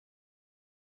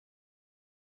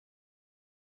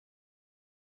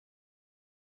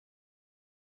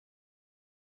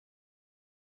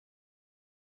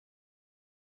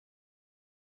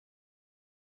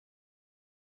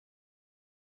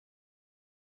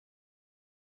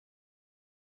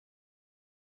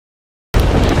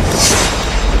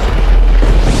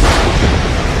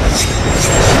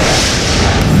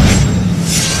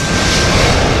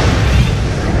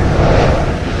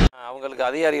அவங்களுக்கு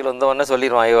அதிகாரிகள் வந்தோடனே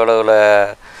சொல்லிடுவான் இவ்வளவுல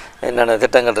என்னென்ன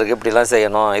திட்டங்கள் இருக்குது, இப்படிலாம்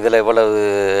செய்யணும், இதில் இவ்வளவு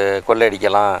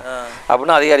கொள்ளையடிக்கலாம்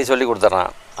அப்படின்னு அதிகாரி சொல்லி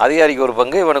கொடுத்துட்றான். அதிகாரிக்கு ஒரு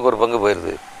பங்கு, இவனுக்கு ஒரு பங்கு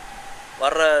போயிடுது.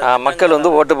 மக்கள் வந்து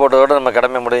ஓட்டு போட்டதோடு நம்ம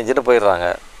கடமை முடிஞ்சுட்டு போயிடுறாங்க.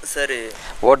 சரி,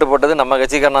 ஓட்டு போட்டது நம்ம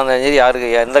கட்சிக்காரனாக இருந்தாலும் சரி, யாருக்கு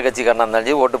எந்த கட்சிக்காரனாக இருந்தாலும்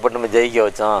சரி, ஓட்டு போட்டு நம்ம ஜெயிக்க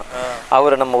வச்சோம்.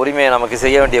 அவர் நம்ம உரிமையை, நமக்கு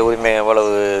செய்ய வேண்டிய உரிமையை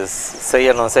எவ்வளவு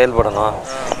செய்யணும், செயல்படணும்,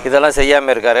 இதெல்லாம்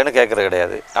செய்யாமல் இருக்காருன்னு கேட்குறது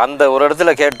கிடையாது. அந்த ஒரு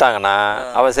இடத்துல கேட்டாங்கன்னா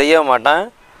அவன் செய்ய மாட்டான்,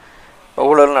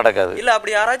 ஊழலும் நடக்காது. இல்லை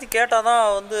அப்படி யாராச்சும் கேட்டால் தான்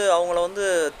வந்து அவங்கள வந்து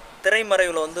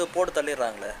திரைமறைவில் வந்து போட்டு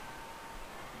தள்ளிடுறாங்களே.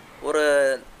 ஒரு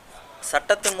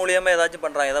சட்டத்தின் மூலியமாக ஏதாச்சும்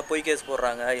பண்ணுறாங்க, ஏதாவது பொய் கேஸ்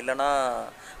போடுறாங்க, இல்லைன்னா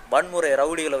வன்முறை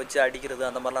ரவுடிகளை வச்சு அடிக்கிறது,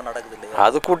 அந்த மாதிரிலாம் நடக்குது இல்லையா?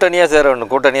 அது கூட்டணியாக சேரணும்,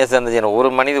 கூட்டணியாக சேர்ந்து செய்யணும்.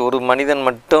 ஒரு மனிதன்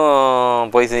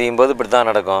மட்டும் போய் செய்யும்போது இப்படி தான்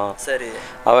நடக்கும். சரி,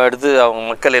 அவன் எடுத்து அவங்க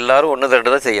மக்கள் எல்லாரும் ஒன்று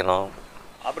திரண்டு தான் செய்யணும்.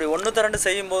 அப்படி ஒன்று திரண்டு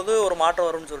செய்யும்போது ஒரு மாற்றம்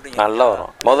வரும்னு சொல்கிறீங்க? நல்லா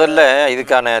வரும். முதல்ல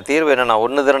இதுக்கான தீர்வு என்னென்னா,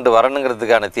 ஒன்று திரண்டு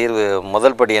வரணுங்கிறதுக்கான தீர்வு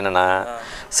முதல் படி என்னென்னா,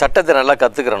 சட்டத்தை நல்லா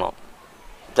கற்றுக்கிறணும்.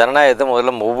 ஜனநாயகத்தை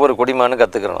முதல்ல ஒவ்வொரு குடிமகனும்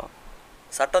கற்றுக்கிறணும்.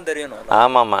 சட்டம் தெரியணும்.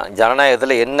 ஆமாம்,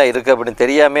 ஜனநாயகத்தில் என்ன இருக்குது அப்படின்னு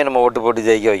தெரியாமே நம்ம ஓட்டு போட்டு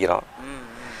ஜெயிக்க வைக்கிறோம்.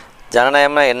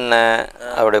 ஜனநாயகம்னா என்ன,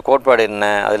 அவருடைய கோட்பாடு என்ன,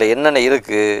 அதில் என்னென்ன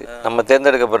இருக்குது, நம்ம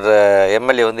தேர்ந்தெடுக்கப்படுற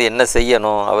எம்எல்ஏ வந்து என்ன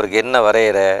செய்யணும், அவருக்கு என்ன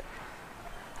வரைகிற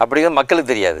அப்படிங்கிறது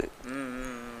மக்களுக்கு தெரியாது.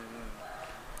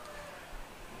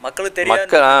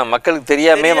 மக்களுக்கு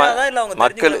தெரியாமே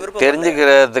மக்கள்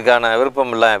தெரிஞ்சுக்கிறதுக்கான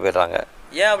விருப்பம் இல்லாமல் போயிடுறாங்க.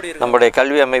 நம்மளுடைய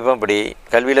கல்வி அமைப்பும் இப்படி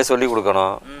கல்வியில் சொல்லி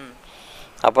கொடுக்கணும்.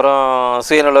 அப்புறம்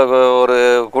சுயநல ஒரு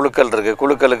குழுக்கள் இருக்குது,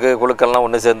 குழுக்கள்லாம்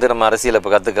ஒன்று சேர்ந்து நம்ம அரசியலை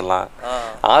இப்போ கற்றுக்கலாம்.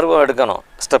 ஆர்வம் எடுக்கணும்,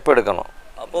 ஸ்டெப் எடுக்கணும்.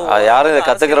 யாரும் இதை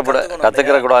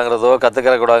கற்றுக்கிறக்கூடாங்கிறதோ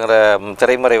கற்றுக்கிறக்கூடாங்கிற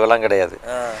திரைமறைவெல்லாம் கிடையாது.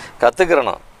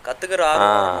 கற்றுக்கிறணும்,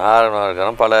 ஆர்வம்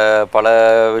இருக்கணும். பல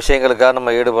விஷயங்களுக்காக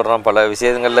நம்ம ஈடுபடுறோம், பல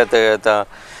விஷயங்களில்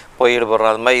போய்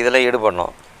ஈடுபடுறோம். அது மாதிரி இதெல்லாம்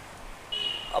ஈடுபடணும்.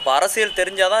 அப்போ அரசியல்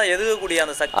தெரிஞ்சாதான் எதுக்கக்கூடிய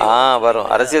அந்த சக்தி வரும்.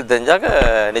 அரசியல் தெரிஞ்சாக்க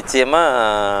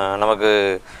நிச்சயமாக நமக்கு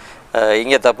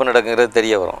இங்கே தப்பு நடக்குங்கிறது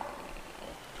தெரிய வரும்.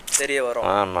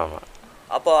 ஆமாம் ஆமாம்.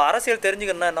 அப்போ அரசியல்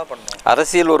தெரிஞ்சுக்கணும்னா என்ன பண்ணணும்?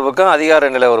 அரசியல் ஒரு பக்கம், அதிகார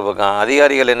நிலை ஒரு பக்கம்.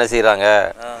 அதிகாரிகள் என்ன செய்கிறாங்க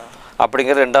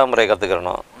அப்படிங்கிற ரெண்டாம் முறை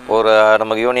கற்றுக்கிறணும். ஒரு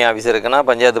நமக்கு யூனியன் ஆஃபீஸ் இருக்குன்னா,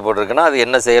 பஞ்சாயத்து போர்டு இருக்குன்னா, அது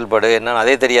என்ன செயல்பாடு என்னன்னு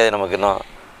அதே தெரியாது நமக்கு. இன்னும்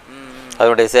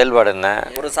அதனுடைய செயல்பாடு என்ன.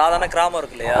 ஒரு சாதாரண கிராமம்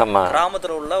இருக்கு இல்லையா? ஆமாம்.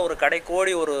 கிராமத்தில் உள்ள ஒரு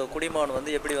கடைக்கோடி ஒரு குடிமகன்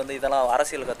வந்து எப்படி வந்து இதெல்லாம்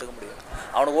அரசியல் கற்றுக்க முடியும்?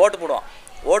 அவனுக்கு ஓட்டு போடுவான்,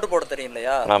 ஓட்டு போட தெரியும்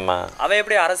இல்லையா? ஆமாம். அவன்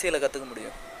எப்படி அரசியலை கற்றுக்க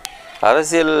முடியும்?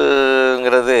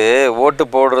 அரசியல்ங்கிறது ஓட்டு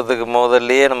போடுறதுக்கு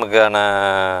முதல்லையே நமக்கான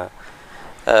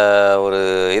ஒரு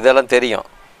இதெல்லாம் தெரியும்.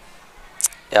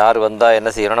 யார் வந்தால் என்ன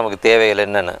செய்யணும், நமக்கு தேவைகள்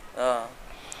என்னென்னு.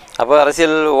 அப்போ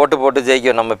அரசியல் ஓட்டு போட்டு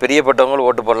ஜெயிக்கும். நம்ம பிரியப்பட்டவங்களும்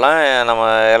ஓட்டு போடலாம்,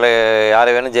 நம்ம யாரை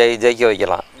வேணும் ஜெயிக்க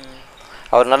வைக்கலாம்.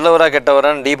 அவர் நல்லவராக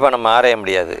கெட்டவரான்னு டீப்பாக நம்ம ஆராய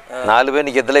முடியாது. 4 பேர்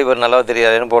நிற்கிறதுல இவர் நல்லவா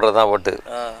தெரியாதுன்னு போடுறது தான் ஓட்டு.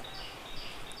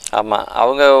 ஆமாம்,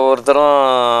 அவங்க ஒருத்தரும்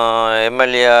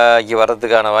எம்எல்ஏக்கு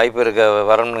வர்றதுக்கான வாய்ப்பு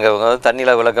வரணுங்கிறவங்க வந்து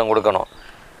தண்ணியில் விளக்கம் கொடுக்கணும்.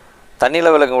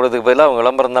 தண்ணியில் விளக்கம் கொடுத்ததுக்கு பதிலாக அவங்க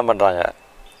விளம்பரம் தான் பண்ணுறாங்க,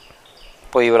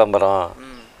 பொய் விளம்பரம்.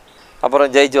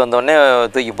 அப்புறம் ஜெயிச்சு வந்தோடனே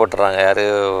தூக்கி போட்டுறாங்க யார்,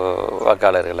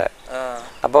 வாக்காளர்களை.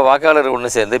 அப்போ வாக்காளர்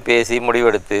ஒன்று சேர்ந்து பேசி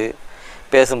முடிவெடுத்து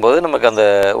பேசும்போது நமக்கு அந்த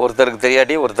ஒருத்தருக்கு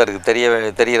தெரியாட்டி ஒருத்தருக்கு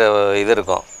தெரிகிற இது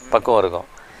இருக்கும், பக்குவம் இருக்கும்.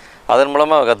 அதன்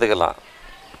மூலமாக கற்றுக்கலாம்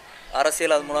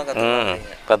அரசியல். அது மூலம்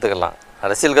கற்றுக்கலாம்.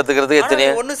 அரசியல் கற்றுக்கிறதுக்கு எத்தனையோ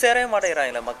ஒன்றும் சேரவே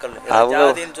மாட்டேங்கிறாங்களே மக்கள்.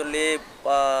 ஜாதின்னு சொல்லி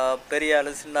பெரிய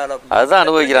ஆளு சின்ன ஆளு அதுதான்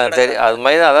அனுபவிக்கிறாங்க. அது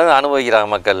மாதிரி தான் அதாவது அனுபவிக்கிறாங்க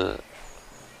மக்கள்.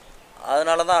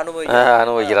 அதனால தான்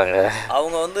அனுபவிக்கிறாங்க.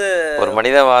 அவங்க வந்து ஒரு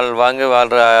மனிதன்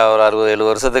வாழ்கிற ஒரு 60-70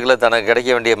 வருஷத்துக்குள்ள தனக்கு கிடைக்க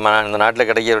வேண்டிய இந்த நாட்டில்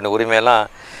கிடைக்க வேண்டிய உரிமையெல்லாம்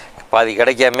பாதி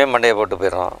கிடைக்காமே மண்டையை போட்டு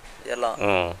போயிடுறோம் எல்லாம்.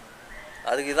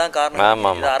 அதுக்கு தான் காரணம்.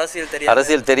 ஆமாம்,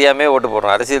 அரசியல் தெரியாமே ஓட்டு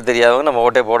போடுறோம். அரசியல் தெரியாதவங்க நம்ம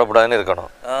ஓட்டே போடக்கூடாதுன்னு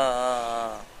இருக்கணும்.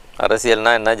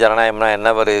 அரசியல்னா என்ன, ஜனநாயகம்னா என்ன,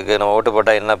 இவருக்கு நம்ம ஓட்டு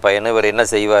போட்டால் என்ன பயன், இவர் என்ன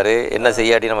செய்வார், என்ன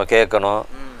செய்யாட்டி நம்ம கேட்கணும்.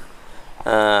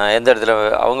 எந்த இடத்துல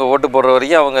அவங்க ஓட்டு போடுற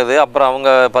வரைக்கும் அவங்க இது. அப்புறம் அவங்க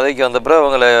பதவிக்கு வந்த பிறகு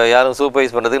அவங்கள யாரும்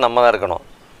சூப்பர்வைஸ் பண்ணுறதுக்கு நம்ம தான் இருக்கணும்.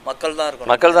 மக்கள்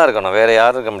தான் இருக்கணும். வேறு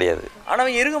யாரும் இருக்க முடியாது.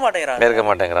 ஆனால் இருக்க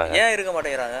மாட்டேங்கிறாங்க. ஏன் இருக்க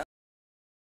மாட்டேங்கிறாங்க?